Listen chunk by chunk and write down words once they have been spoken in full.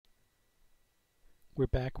We're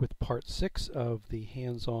back with part 6 of the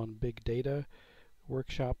hands-on big data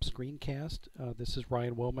workshop screencast. This is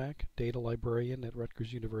Ryan Womack, data librarian at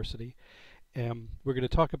Rutgers University. We're going to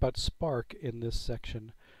talk about Spark in this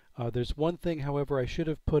section. There's one thing, however, I should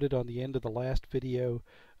have put it on the end of the last video.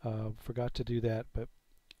 Forgot to do that, but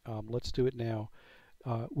let's do it now.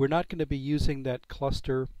 We're not going to be using that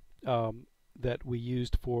cluster that we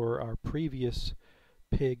used for our previous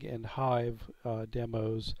pig and hive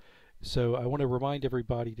demos. So I want to remind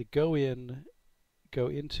everybody to go into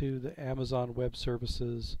the Amazon Web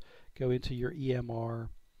Services, go into your EMR,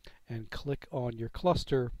 and click on your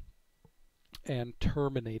cluster and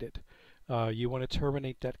terminate it. You want to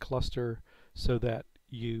terminate that cluster so that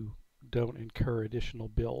you don't incur additional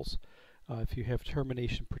bills. If you have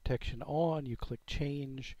termination protection on, you click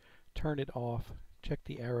Change, turn it off, check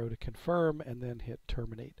the arrow to confirm, and then hit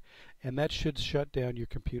Terminate. And that should shut down your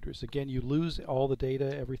computers. Again, you lose all the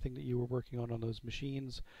data, everything that you were working on those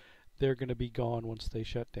machines. They're going to be gone once they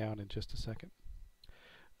shut down in just a second.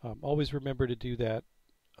 Always remember to do that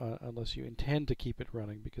unless you intend to keep it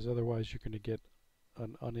running, because otherwise you're going to get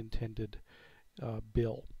an unintended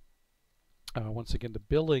bill. Once again, the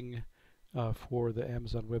billing for the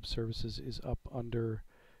Amazon Web Services is up under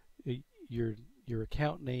your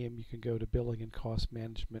account name. You can go to Billing and Cost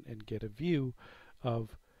Management and get a view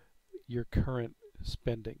of your current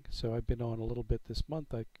spending. So I've been on a little bit this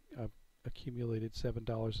month. I've accumulated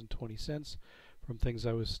 $7.20 from things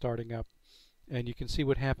I was starting up. And you can see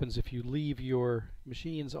what happens if you leave your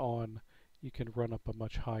machines on. You can run up a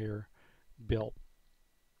much higher bill.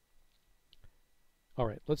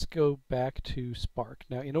 Alright, let's go back to Spark.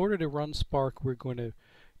 Now, in order to run Spark, we're going to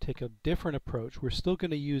take a different approach. We're still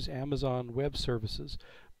going to use Amazon Web Services,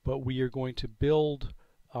 but we are going to build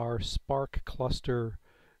our Spark cluster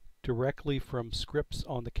directly from scripts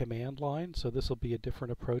on the command line. So this will be a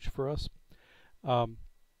different approach for us.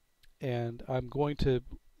 And I'm going to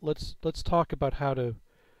let's talk about how to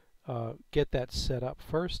get that set up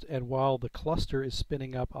first. And while the cluster is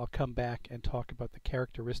spinning up, I'll come back and talk about the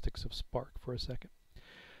characteristics of Spark for a second.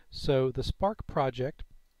 So the Spark project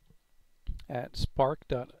at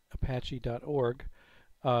spark.apache.org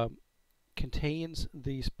contains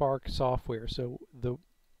the Spark software. So the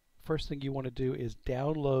first thing you want to do is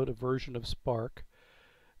download a version of Spark,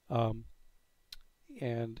 and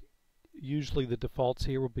usually the defaults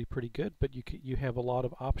here will be pretty good, but you have a lot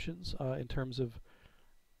of options in terms of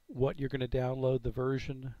what you're going to download, the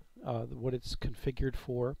version, what it's configured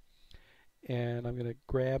for. And I'm going to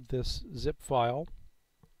grab this zip file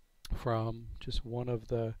from just one of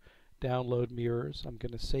the download mirrors. I'm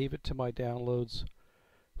going to save it to my downloads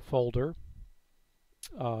folder.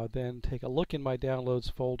 Then take a look in my downloads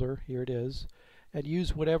folder, here it is, and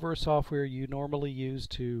use whatever software you normally use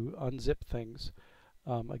to unzip things.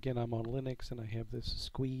 Again, I'm on Linux and I have this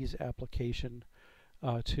squeeze application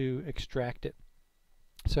to extract it.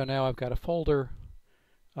 So now I've got a folder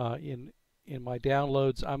in my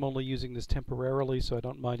downloads. I'm only using this temporarily, so I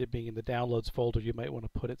don't mind it being in the downloads folder. You might want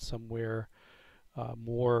to put it somewhere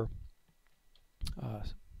more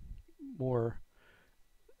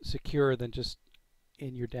secure than just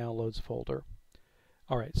in your downloads folder.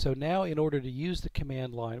 Alright, so now in order to use the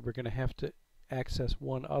command line, we're going to have to access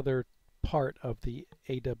one other part of the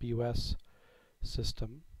AWS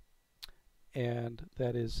system, and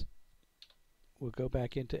that is, we'll go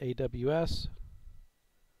back into AWS,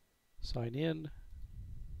 sign in,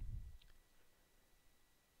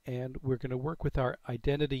 and we're going to work with our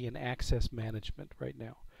identity and access management right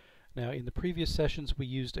now. Now, in the previous sessions we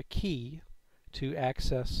used a key to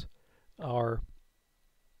access our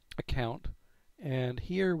account, and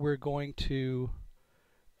here we're going to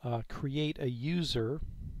create a user.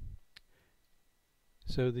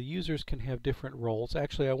 So the users can have different roles.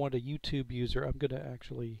 Actually, I want a YouTube user. I'm going to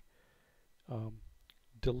actually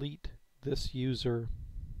delete this user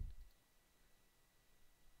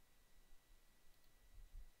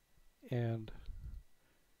and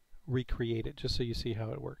recreate it just so you see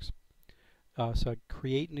how it works. So I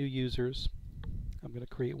create new users. I'm going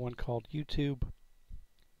to create one called YouTube.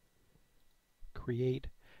 Create,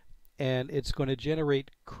 and it's going to generate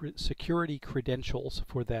security credentials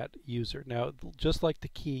for that user. Now, just like the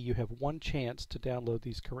key, you have one chance to download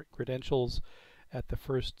these credentials at the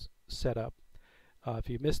first setup. If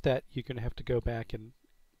you missed that, you're going to have to go back and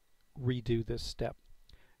redo this step.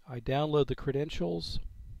 I download the credentials.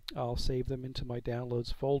 I'll save them into my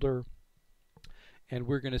downloads folder, and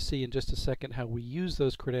we're going to see in just a second how we use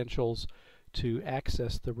those credentials to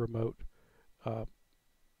access the remote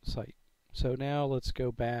site. So now let's go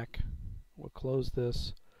back. We'll close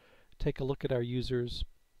this, take a look at our users.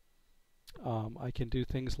 I can do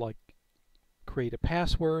things like create a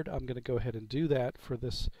password. I'm going to go ahead and do that for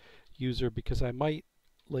this user because I might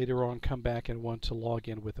later on come back and want to log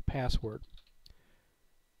in with a password.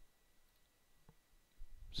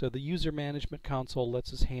 So the user management console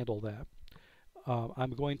lets us handle that.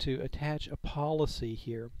 I'm going to attach a policy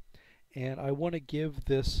here, and I want to give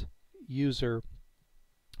this user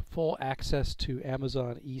full access to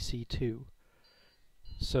Amazon EC2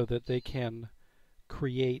 so that they can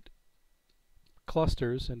create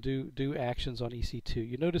clusters and do actions on EC2.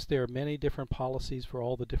 You notice there are many different policies for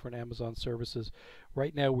all the different Amazon services.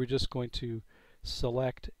 Right now we're just going to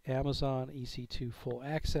select Amazon EC2 full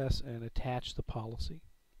access and attach the policy.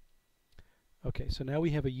 Okay, so now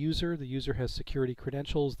we have a user. The user has security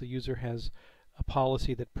credentials. The user has a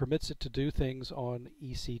policy that permits it to do things on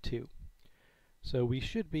EC2. So we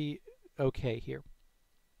should be okay here.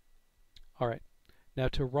 Alright, now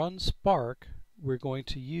to run Spark, we're going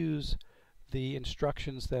to use the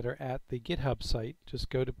instructions that are at the GitHub site. Just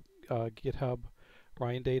go to GitHub,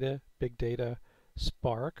 Ryan Data, Big Data,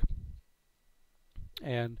 Spark,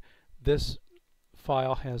 and this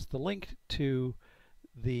file has the link to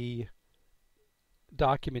the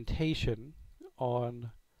documentation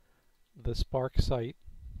on the Spark site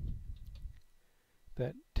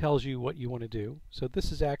that tells you what you want to do. So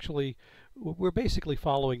this is actually, we're basically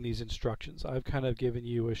following these instructions. I've kind of given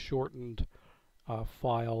you a shortened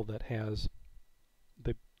file that has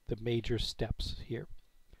the major steps here.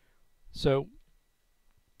 So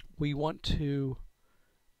we want to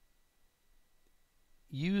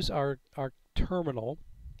use our terminal,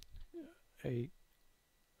 an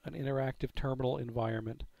interactive terminal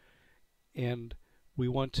environment, and we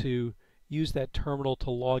want to use that terminal to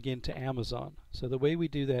log into Amazon. So the way we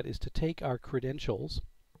do that is to take our credentials,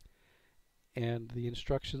 and the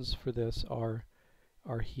instructions for this are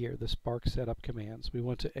here, the Spark setup commands. We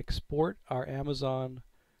want to export our Amazon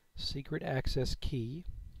secret access key,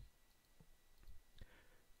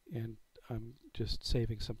 and I'm just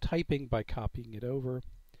saving some typing by copying it over.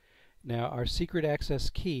 Now our secret access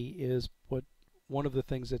key is one of the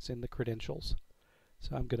things that's in the credentials.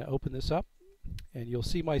 So I'm going to open this up, and you'll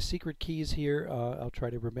see my secret keys here. I'll try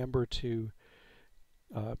to remember to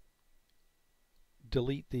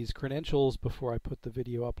delete these credentials before I put the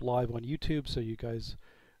video up live on YouTube, so you guys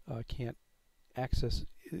can't access.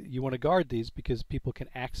 You want to guard these because people can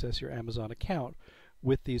access your Amazon account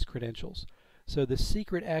with these credentials. So the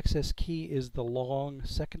secret access key is the long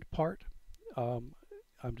second part. I'm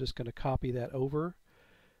just going to copy that over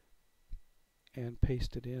and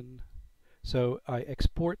paste it in. So I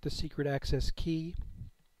export the secret access key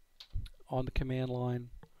on the command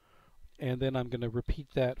line, and then I'm going to repeat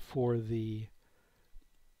that for the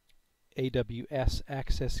AWS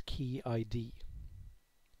access key ID.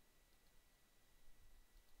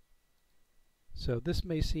 So this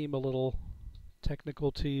may seem a little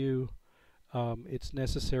technical to you. It's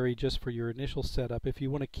necessary just for your initial setup. If you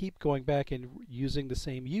want to keep going back and using the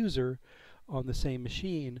same user on the same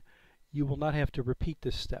machine, you will not have to repeat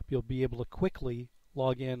this step. You'll be able to quickly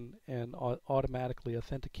log in and automatically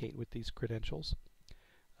authenticate with these credentials.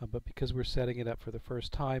 But because we're setting it up for the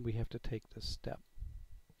first time, we have to take this step.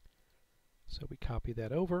 So we copy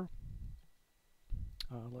that over.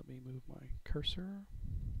 Let me move my cursor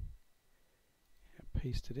and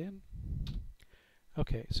paste it in.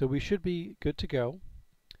 Okay, so we should be good to go.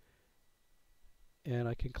 And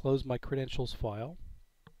I can close my credentials file.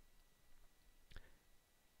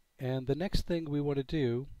 And the next thing we want to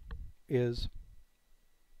do is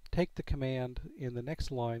take the command in the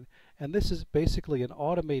next line, and this is basically an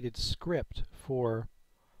automated script for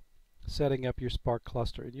setting up your Spark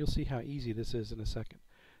cluster, and you'll see how easy this is in a second.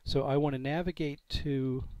 So I want to navigate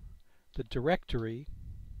to the directory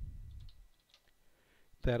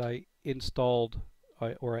that I installed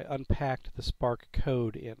or I unpacked the Spark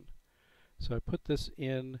code in. So I put this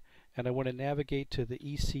in, and I want to navigate to the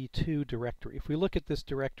EC2 directory. If we look at this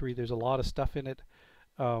directory, there's a lot of stuff in it.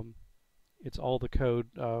 It's all the code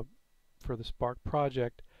for the Spark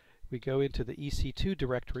project. We go into the EC2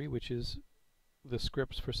 directory, which is the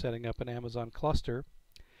scripts for setting up an Amazon cluster,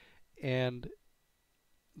 and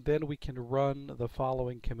then we can run the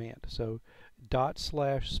following command. So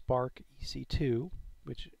 /spark EC2,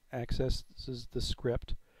 which accesses the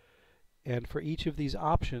script, and for each of these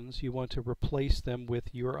options you want to replace them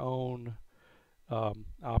with your own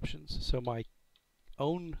options. So my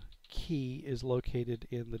own key is located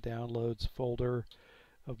in the downloads folder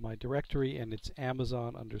of my directory, and it's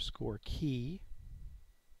Amazon_key.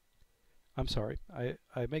 I'm sorry,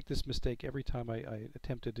 I make this mistake every time I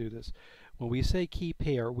attempt to do this. When we say key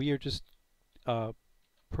pair, we are just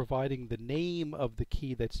providing the name of the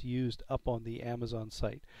key that's used up on the Amazon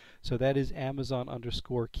site. So that is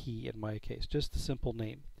Amazon_key in my case, just the simple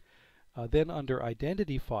name. Then under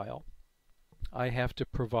identity file, I have to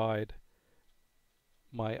provide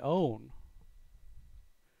my own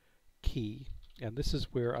key, and this is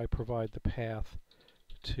where I provide the path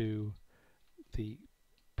to the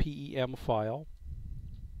PEM file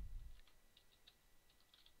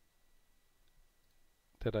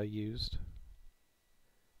that I used.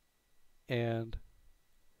 And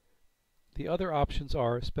the other options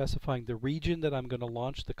are specifying the region that I'm going to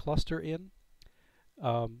launch the cluster in.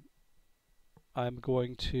 I'm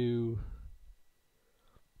going to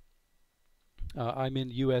I'm in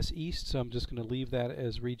US East, so I'm just going to leave that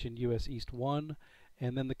as region US East 1,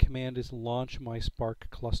 and then the command is launch my Spark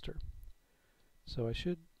cluster. So I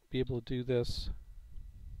should be able to do this.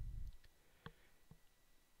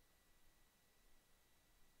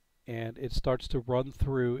 And it starts to run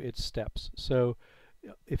through its steps. So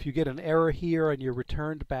if you get an error here and you're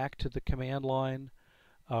returned back to the command line,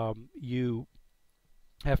 you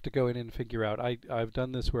have to go in and figure out. I've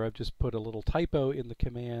done this where I've just put a little typo in the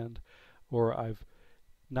command, or I've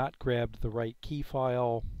not grabbed the right key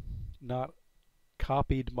file, not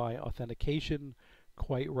copied my authentication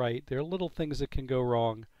quite right. There are little things that can go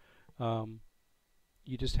wrong.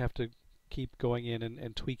 You just have to keep going in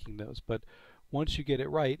and tweaking those. But once you get it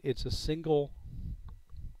right, it's a single,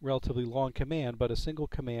 relatively long command, but a single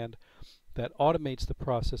command that automates the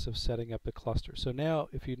process of setting up the cluster. So now,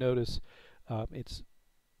 if you notice,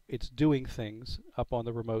 it's doing things up on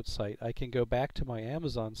the remote site. I can go back to my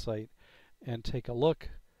Amazon site and take a look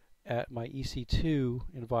at my EC2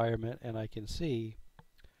 environment, and I can see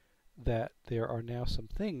that there are now some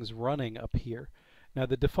things running up here. Now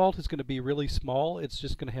the default is going to be really small. It's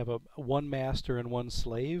just going to have one master and one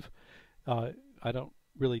slave. I don't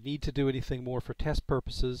really need to do anything more for test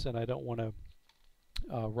purposes, and I don't want to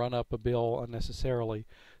run up a bill unnecessarily.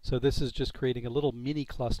 So this is just creating a little mini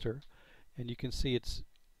cluster, and you can see its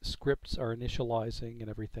scripts are initializing and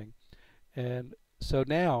everything. And so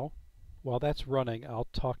now, while that's running, I'll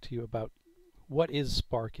talk to you about what is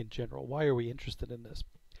Spark in general. Why are we interested in this?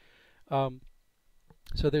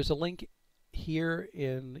 So there's a link here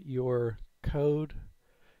in your code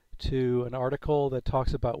to an article that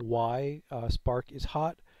talks about why Spark is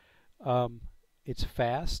hot. It's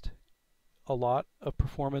fast, a lot of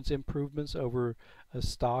performance improvements over a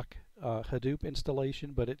stock Hadoop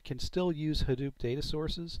installation, but it can still use Hadoop data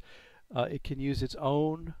sources. It can use its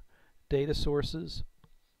own data sources,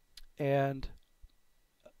 and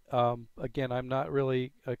again, I'm not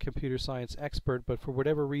really a computer science expert, but for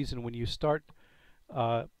whatever reason, when you start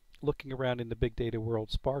looking around in the big data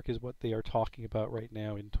world, Spark is what they are talking about right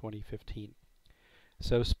now in 2015.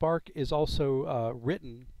 So Spark is also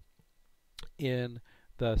written in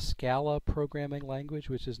the Scala programming language,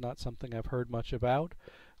 which is not something I've heard much about,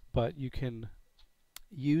 but you can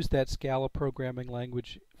use that Scala programming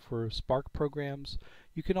language for Spark programs.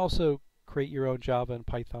 You can also create your own Java and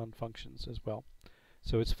Python functions as well.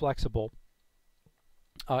 So it's flexible.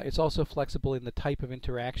 It's also flexible in the type of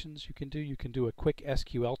interactions you can do. You can do a quick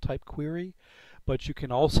SQL type query, but you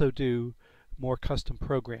can also do more custom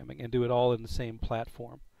programming and do it all in the same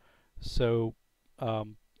platform. So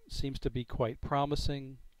seems to be quite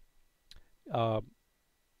promising. And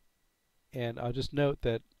I'll just note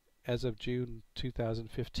that as of June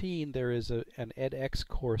 2015, there is an edX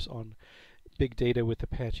course on big data with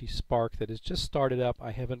Apache Spark that has just started up.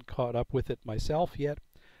 I haven't caught up with it myself yet,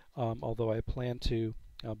 although I plan to.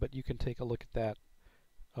 But you can take a look at that.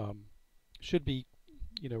 Should be,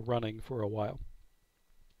 running for a while.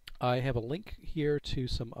 I have a link here to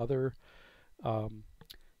some other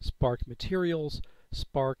Spark materials.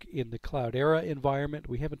 Spark in the Cloudera environment.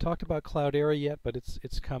 We haven't talked about Cloudera yet, but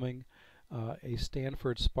it's coming. A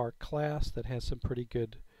Stanford Spark class that has some pretty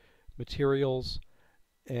good materials,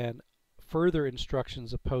 and further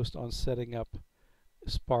instructions, a post on setting up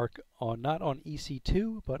Spark on not on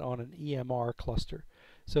EC2 but on an EMR cluster.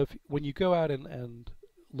 So when you go out and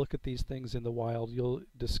look at these things in the wild, you'll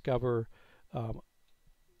discover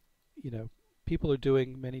people are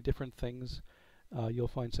doing many different things. You'll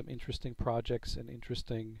find some interesting projects and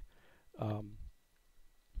interesting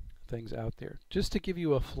things out there. Just to give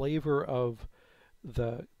you a flavor of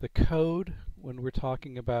the code when we're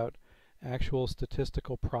talking about actual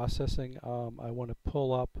statistical processing, I want to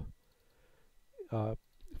pull up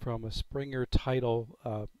from a Springer title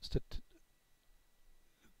a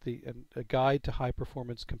guide to high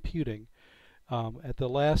performance computing. At the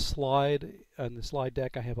last slide on the slide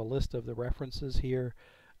deck, I have a list of the references here.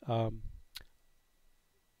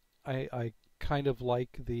 I kind of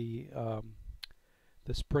like the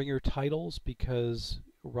the Springer titles because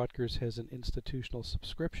Rutgers has an institutional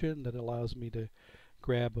subscription that allows me to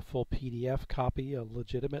grab a full PDF copy, a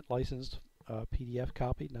legitimate licensed PDF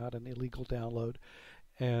copy, not an illegal download,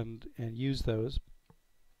 and use those.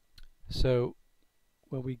 So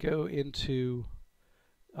when we go into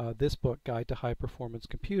this book, Guide to High Performance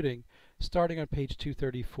Computing, starting on page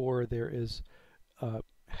 234, there is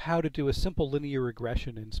how to do a simple linear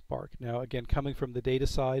regression in Spark. Now again, coming from the data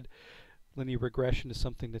side, linear regression is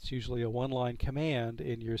something that's usually a one-line command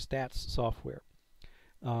in your stats software.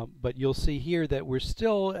 But you'll see here that we're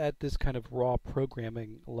still at this kind of raw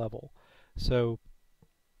programming level. So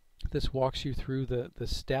this walks you through the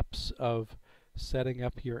steps of setting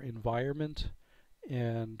up your environment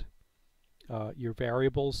and your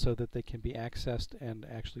variables so that they can be accessed and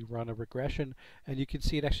actually run a regression. And you can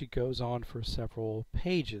see it actually goes on for several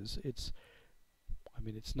pages. It's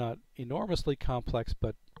not enormously complex,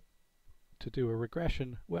 but to do a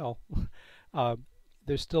regression, well,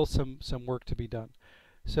 there's still some work to be done.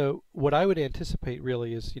 So what I would anticipate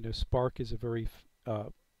really is, Spark is a very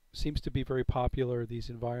seems to be very popular. These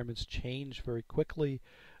environments change very quickly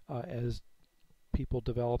as people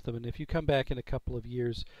develop them, and if you come back in a couple of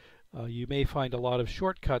years, you may find a lot of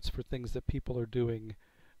shortcuts for things that people are doing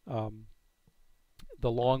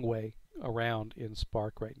the long way around in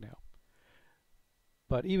Spark right now.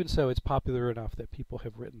 But even so, it's popular enough that people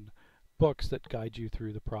have written books that guide you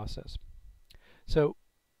through the process. So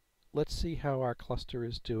let's see how our cluster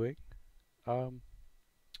is doing.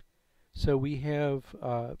 So we have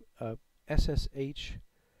a SSH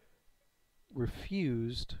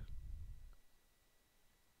refused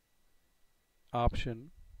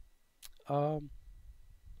option.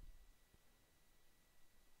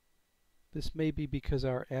 This may be because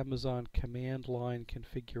our Amazon command line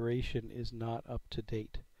configuration is not up to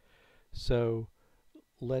date. So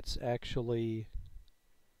let's actually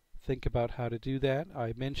think about how to do that.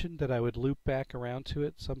 I mentioned that I would loop back around to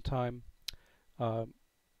it sometime at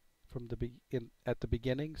the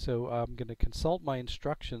beginning. So I'm going to consult my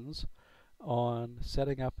instructions on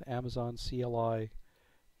setting up Amazon CLI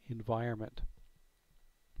environment.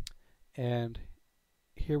 And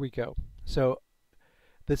here we go. So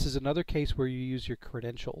this is another case where you use your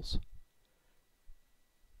credentials.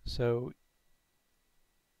 So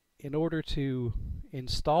in order to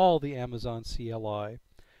install the Amazon CLI,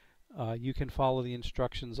 you can follow the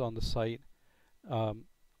instructions on the site.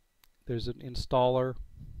 There's an installer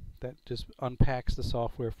that just unpacks the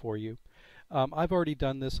software for you. I've already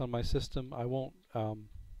done this on my system. I won't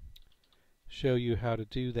show you how to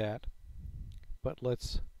do that, but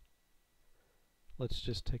let's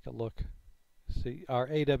just take a look. See, our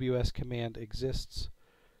AWS command exists.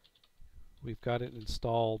 We've got it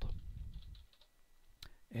installed.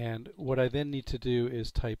 And what I then need to do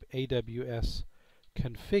is type AWS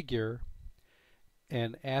configure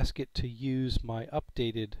and ask it to use my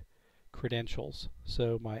updated credentials.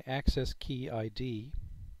 So my access key ID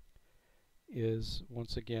is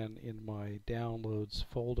once again in my downloads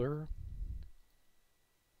folder.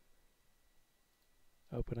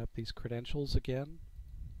 Open up these credentials again.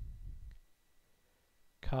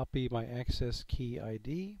 Copy my access key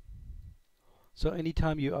ID. So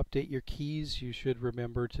anytime you update your keys, you should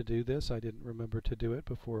remember to do this. I didn't remember to do it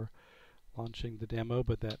before launching the demo,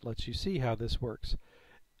 but that lets you see how this works.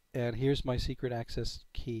 And here's my secret access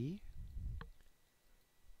key.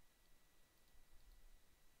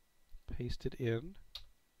 Paste it in.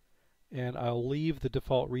 And I'll leave the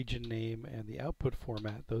default region name and the output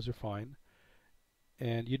format. Those are fine.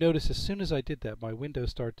 And you notice as soon as I did that, my window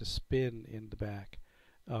started to spin in the back.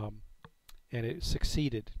 And it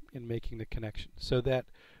succeeded in making the connection. So that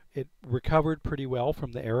it recovered pretty well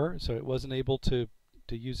from the error, so it wasn't able to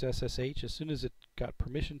use SSH. As soon as it got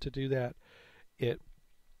permission to do that, it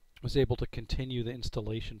was able to continue the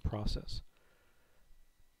installation process.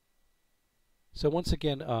 So once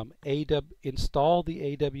again, install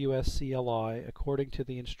the AWS CLI according to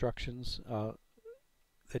the instructions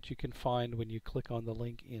that you can find when you click on the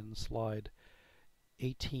link in slide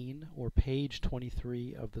 18 or page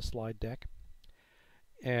 23 of the slide deck,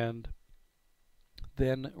 and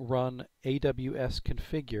then run AWS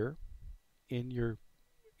configure in your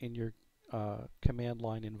command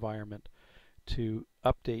line environment to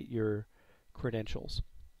update your credentials.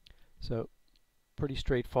 So pretty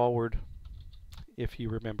straightforward if you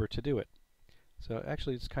remember to do it. So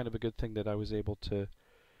actually it's kind of a good thing that I was able to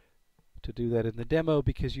do that in the demo,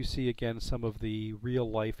 because you see again some of the real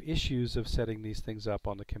life issues of setting these things up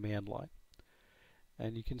on the command line.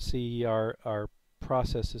 And you can see our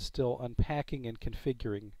process is still unpacking and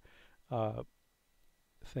configuring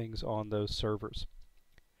things on those servers.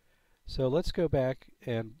 So let's go back,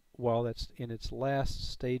 and while that's in its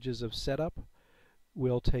last stages of setup,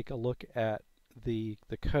 we'll take a look at the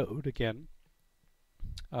code again.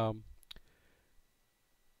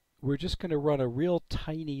 We're just going to run a real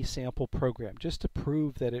tiny sample program just to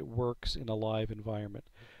prove that it works in a live environment.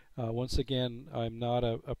 Once again, I'm not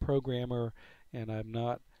a programmer, and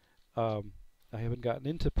I haven't gotten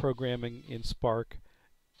into programming in Spark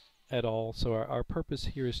at all, so our purpose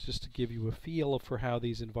here is just to give you a feel for how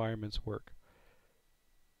these environments work.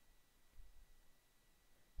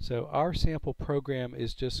 So our sample program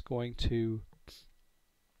is just going to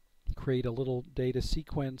create a little data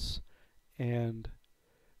sequence and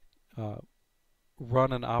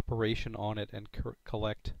run an operation on it and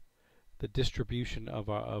collect the distribution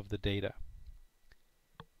of the data.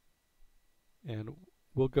 And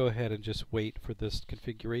we'll go ahead and just wait for this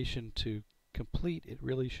configuration to complete. It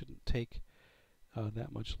really shouldn't take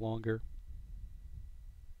that much longer.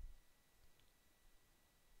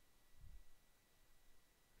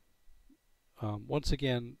 Once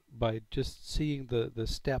again, by just seeing the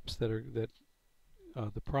steps that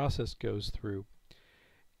the process goes through,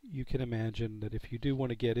 you can imagine that if you do want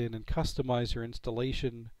to get in and customize your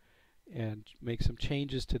installation and make some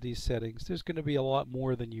changes to these settings, there's going to be a lot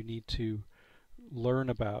more than you need to learn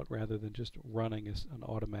about rather than just running an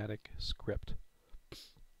automatic script.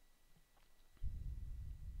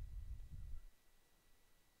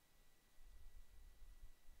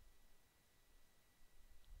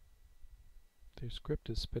 The script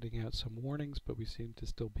is spitting out some warnings, but we seem to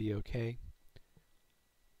still be okay.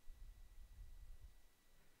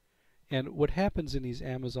 And what happens in these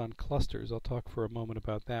Amazon clusters, I'll talk for a moment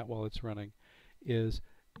about that while it's running, is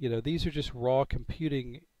these are just raw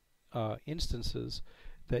computing instances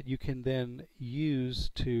that you can then use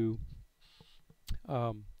to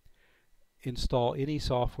install any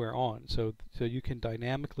software on. So you can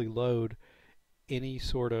dynamically load any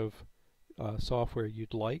sort of software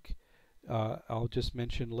you'd like. I'll just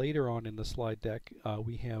mention later on in the slide deck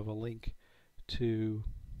we have a link to,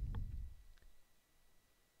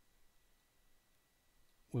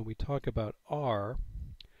 when we talk about R,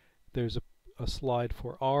 there's a slide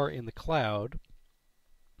for R in the cloud,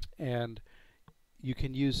 and you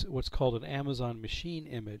can use what's called an Amazon machine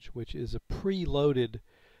image, which is a preloaded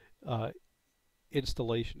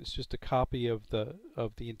installation. It's just a copy of the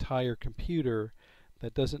entire computer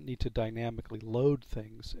that doesn't need to dynamically load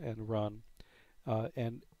things and run,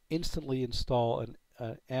 and instantly install an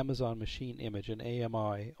Amazon machine image, an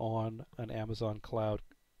AMI, on an Amazon cloud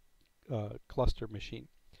cluster machine.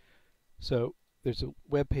 So there's a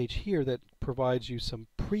web page here that provides you some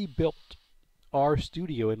pre-built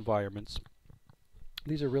RStudio environments.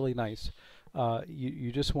 These are really nice.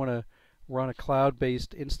 You just want to run a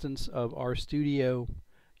cloud-based instance of RStudio.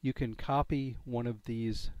 You can copy one of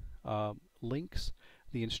these links.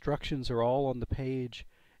 The instructions are all on the page,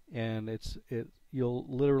 and you'll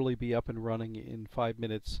literally be up and running in 5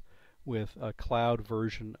 minutes with a cloud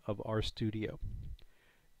version of RStudio.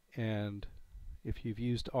 And if you've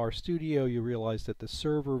used RStudio, you realize that the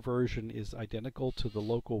server version is identical to the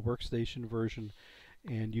local workstation version,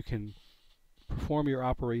 and you can perform your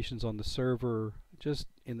operations on the server just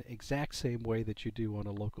in the exact same way that you do on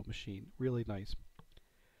a local machine. Really nice.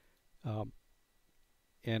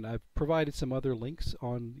 And I've provided some other links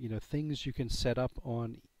on things you can set up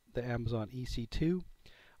on the Amazon EC2.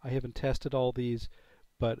 I haven't tested all these,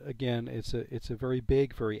 but again, it's a very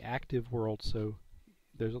big, very active world, so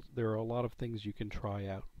there are a lot of things you can try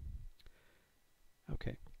out.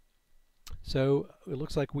 Okay, so it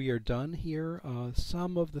looks like we are done here.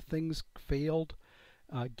 Some of the things failed.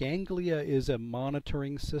 Ganglia is a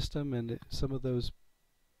monitoring system, and some of those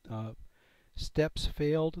steps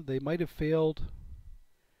failed. They might have failed.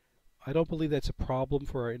 I don't believe that's a problem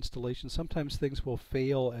for our installation. Sometimes things will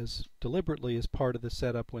fail as deliberately as part of the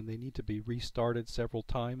setup when they need to be restarted several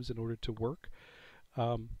times in order to work.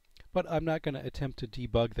 But I'm not going to attempt to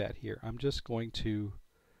debug that here. I'm just going to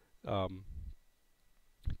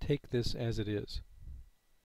take this as it is.